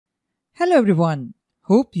Hello everyone,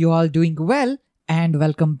 hope you all doing well and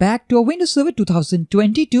welcome back to our Windows Server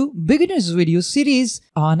 2022 Beginners video series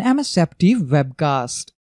on MSFT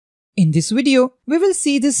webcast. In this video, we will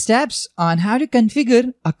see the steps on how to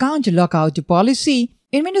configure Account Lockout Policy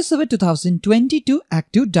in Windows Server 2022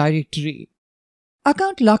 Active Directory.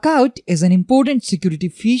 Account Lockout is an important security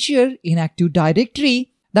feature in Active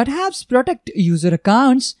Directory that helps protect user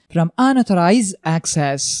accounts from unauthorized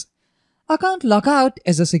access. Account Lockout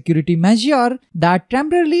is a security measure that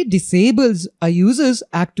temporarily disables a user's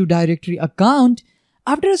Active Directory account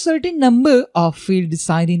after a certain number of failed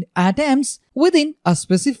sign-in attempts within a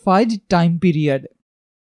specified time period.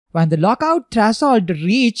 When the lockout threshold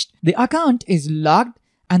reached, the account is locked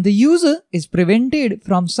and the user is prevented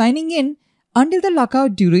from signing in until the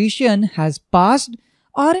lockout duration has passed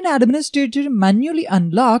or an administrator manually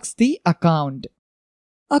unlocks the account.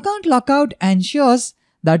 Account Lockout ensures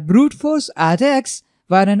that brute force attacks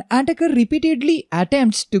where an attacker repeatedly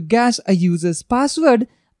attempts to guess a user's password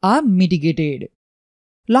are mitigated.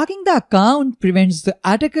 Locking the account prevents the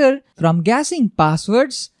attacker from guessing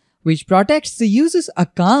passwords, which protects the user's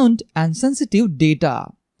account and sensitive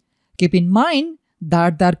data. Keep in mind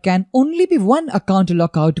that there can only be one account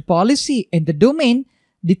lockout policy in the domain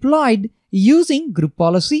deployed using group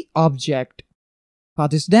policy object. For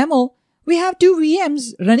this demo, we have two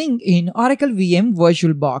VMs running in Oracle VM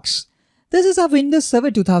VirtualBox. This is a Windows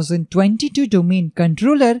Server 2022 domain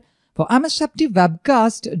controller for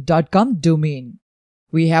MSFTwebcast.com domain.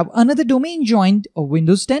 We have another domain joined a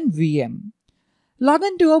Windows 10 VM. Log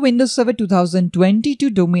in to a Windows Server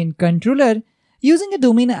 2022 domain controller using a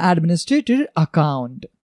domain administrator account.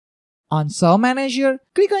 On Server Manager,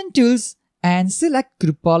 click on Tools and select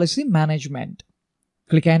Group Policy Management.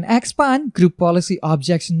 Click and expand Group Policy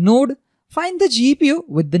Objects node. Find the GPO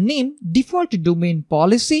with the name Default Domain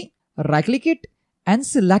Policy, right-click it and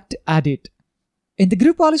select Edit. In the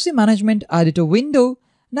Group Policy Management Editor window,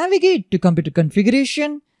 navigate to Computer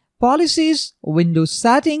Configuration, Policies, Windows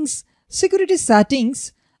Settings, Security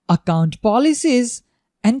Settings, Account Policies,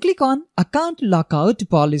 and click on Account Lockout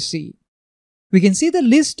Policy. We can see the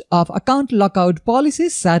list of Account Lockout Policy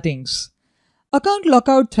settings. Account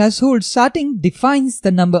Lockout Threshold setting defines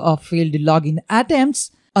the number of failed login attempts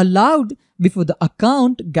allowed before the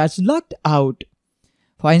account gets locked out.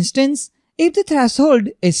 For instance, if the threshold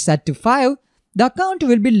is set to 5, the account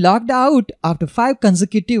will be locked out after 5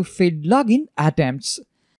 consecutive failed login attempts.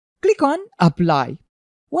 Click on Apply.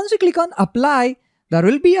 Once you click on Apply, there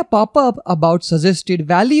will be a pop-up about suggested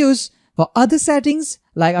values for other settings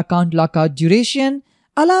like Account Lockout Duration,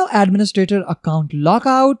 Allow Administrator Account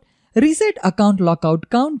Lockout, Reset Account Lockout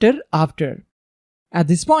Counter after. At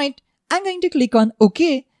this point, I'm going to click on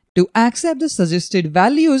OK to accept the suggested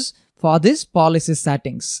values for this policy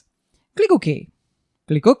settings. Click OK.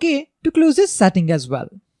 Click OK to close this setting as well.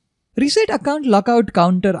 Reset Account Lockout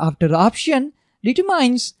Counter after option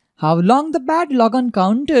determines how long the bad logon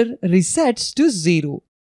counter resets to 0.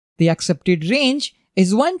 The accepted range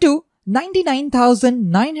is 1 to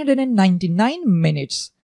 99,999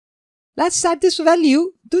 minutes. Let's set this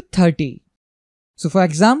value to 30. So for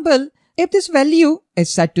example, if this value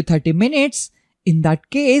is set to 30 minutes, in that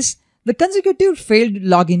case, the consecutive failed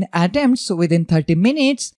login attempts within 30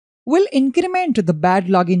 minutes will increment the bad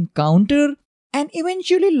login counter and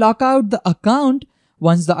eventually lock out the account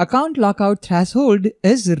once the account lockout threshold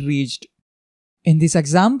is reached. In this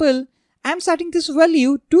example, I am setting this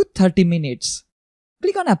value to 30 minutes.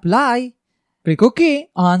 Click on Apply. Click OK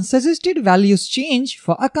on Suggested Values Change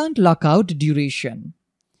for Account Lockout Duration.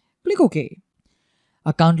 Click OK.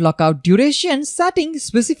 Account Lockout Duration setting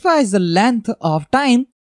specifies the length of time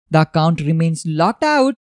the account remains locked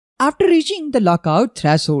out after reaching the lockout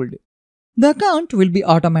threshold. The account will be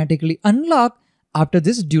automatically unlocked after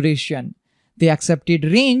this duration. The accepted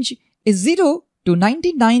range is 0 to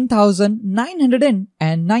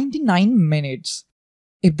 99,999 minutes.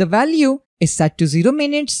 If the value is set to 0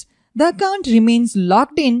 minutes, the account remains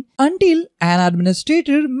locked in until an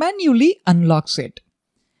administrator manually unlocks it.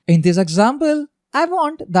 In this example, I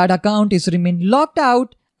want that account is remain locked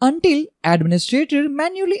out until administrator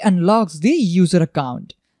manually unlocks the user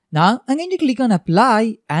account. Now I'm going to click on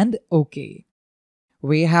Apply and OK.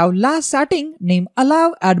 We have last setting named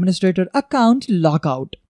Allow Administrator Account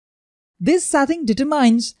Lockout. This setting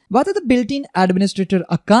determines whether the built-in administrator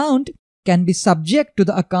account can be subject to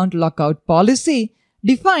the account lockout policy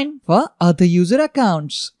defined for other user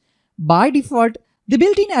accounts. By default, the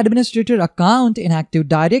built-in administrator account in Active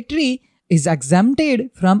Directory is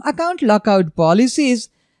exempted from account lockout policies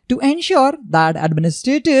to ensure that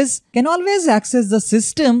administrators can always access the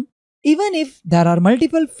system even if there are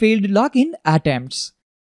multiple failed login attempts.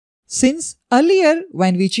 Since earlier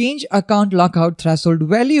when we change account lockout threshold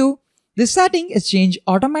value, this setting is changed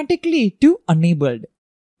automatically to enabled.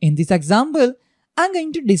 In this example, I'm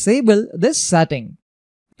going to disable this setting.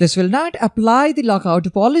 This will not apply the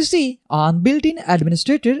lockout policy on built-in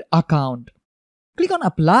administrator account. Click on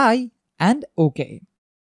Apply and OK.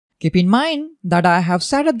 Keep in mind that I have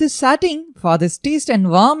set up this setting for this test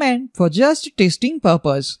environment for just testing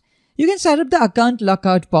purpose. You can set up the account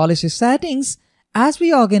lockout policy settings as per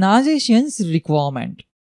your organization's requirement.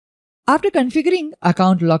 After configuring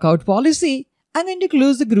account lockout policy, I'm going to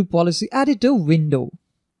close the group policy editor window.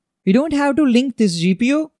 We don't have to link this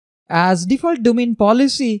GPO as default domain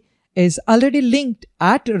policy is already linked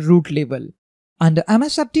at root level. Under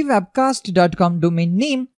MSFT webcast.com domain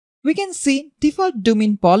name, we can see default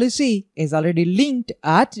domain policy is already linked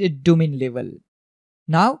at domain level.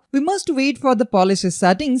 Now we must wait for the policy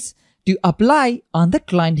settings to apply on the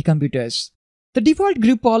client computers. The default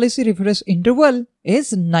group policy refresh interval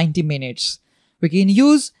is 90 minutes. We can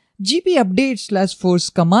use gp-update/force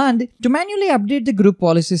command to manually update the group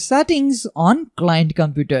policy settings on client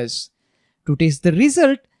computers. To test the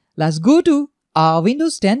result, let's go to our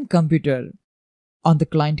Windows 10 computer. On the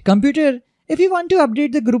client computer, if you want to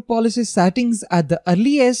update the group policy settings at the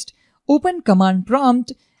earliest, open command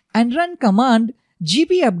prompt and run command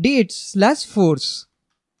gp-update/force.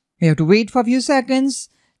 We have to wait for a few seconds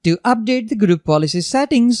to update the group policy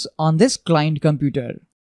settings on this client computer.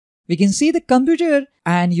 We can see the computer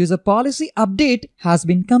and user policy update has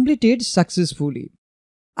been completed successfully.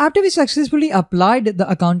 After we successfully applied the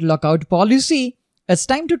account lockout policy, it's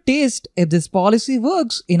time to test if this policy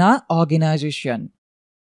works in our organization.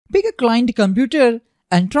 Pick a client computer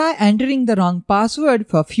and try entering the wrong password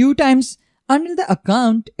for a few times until the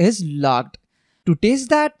account is locked. To test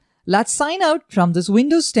that, let's sign out from this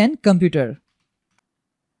Windows 10 computer.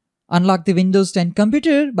 Unlock the Windows 10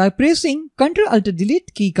 computer by pressing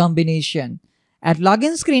Ctrl-Alt-Delete key combination. At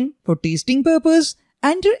login screen, for testing purpose,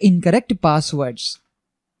 enter incorrect passwords.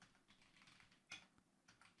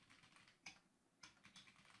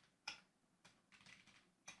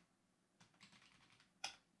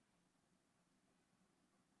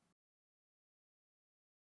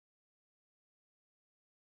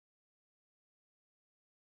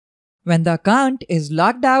 When the account is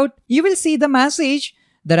locked out, you will see the message,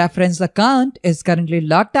 "The reference account is currently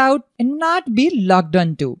locked out and not be logged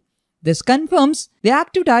onto." This confirms the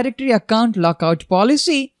Active Directory account lockout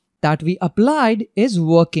policy that we applied is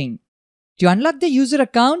working. To unlock the user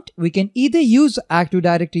account, we can either use Active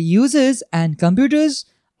Directory users and computers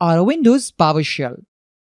or a Windows PowerShell.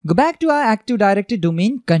 Go back to our Active Directory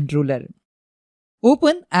domain controller.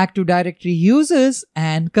 Open Active Directory users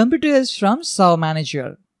and computers from Server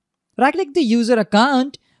Manager. Right-click the user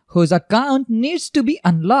account whose account needs to be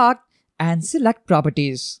unlocked and select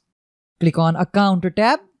Properties. Click on Account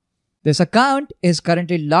tab. This account is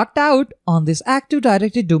currently locked out on this Active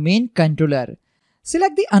Directory domain controller.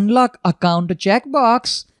 Select the Unlock Account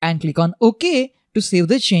checkbox and click on OK to save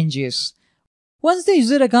the changes. Once the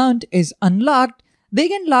user account is unlocked, they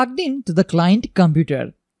get logged in to the client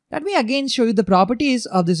computer. Let me again show you the properties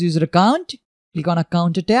of this user account. Click on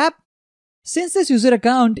Account tab. Since this user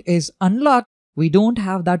account is unlocked, we don't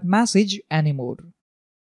have that message anymore.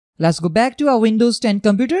 Let's go back to our Windows 10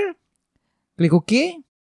 computer. Click OK.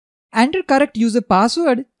 Enter correct user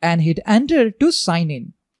password and hit enter to sign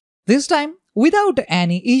in. This time, without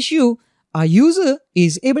any issue, our user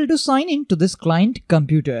is able to sign in to this client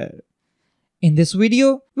computer. In this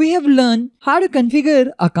video, we have learned how to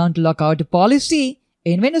configure account lockout policy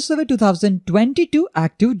in Windows Server 2022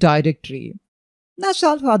 Active Directory. That's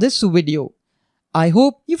all for this video. I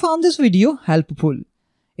hope you found this video helpful.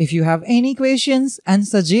 If you have any questions and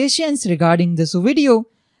suggestions regarding this video,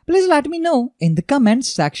 please let me know in the comments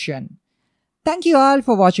section. Thank you all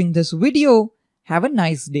for watching this video. Have a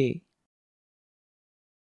nice day.